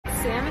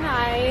Sam and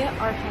I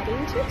are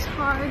heading to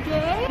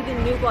Target.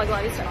 The new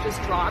Blogilates stuff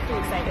just dropped. Are you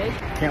excited?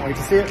 Can't wait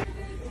to see it.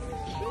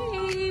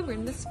 Okay, we're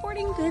in the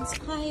sporting goods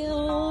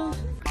aisle.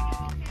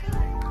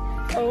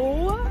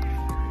 Oh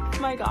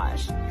my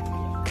gosh.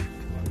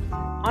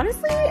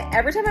 Honestly,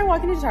 every time I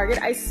walk into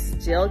Target, I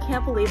still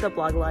can't believe that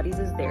Blogilates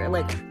is there.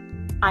 Like,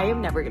 I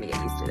am never gonna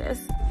get used to this.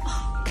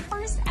 Oh,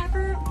 first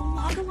ever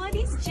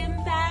Blogilates gym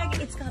bag.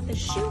 It's got the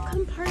shoe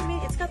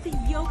compartment. It's got the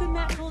yoga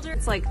mat holder.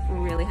 It's like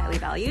really highly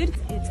valued.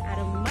 It's at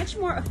a much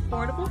more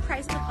affordable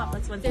price than the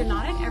complex ones. They're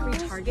not at every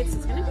Target, so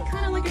it's gonna be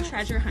kind of like a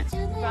treasure hunt.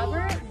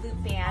 Rubber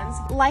loop bands,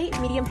 light,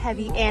 medium,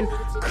 heavy, and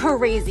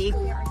crazy.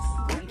 We are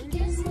sliding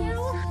this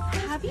now.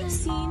 Have you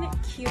seen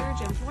cuter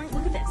gym flooring?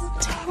 Look at this.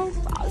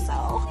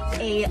 Terrazzo.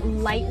 A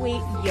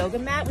lightweight yoga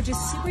mat, which is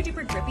super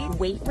duper grippy.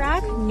 Weight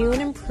rack, new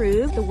and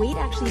improved. The weight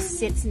actually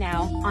sits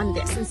now on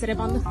this instead of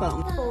on the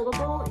foam.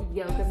 Foldable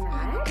yoga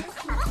mat.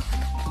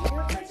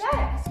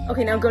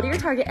 Okay, now go to your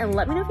Target and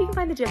let me know if you can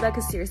find the gym bag,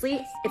 because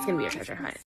seriously, it's gonna be a treasure hunt.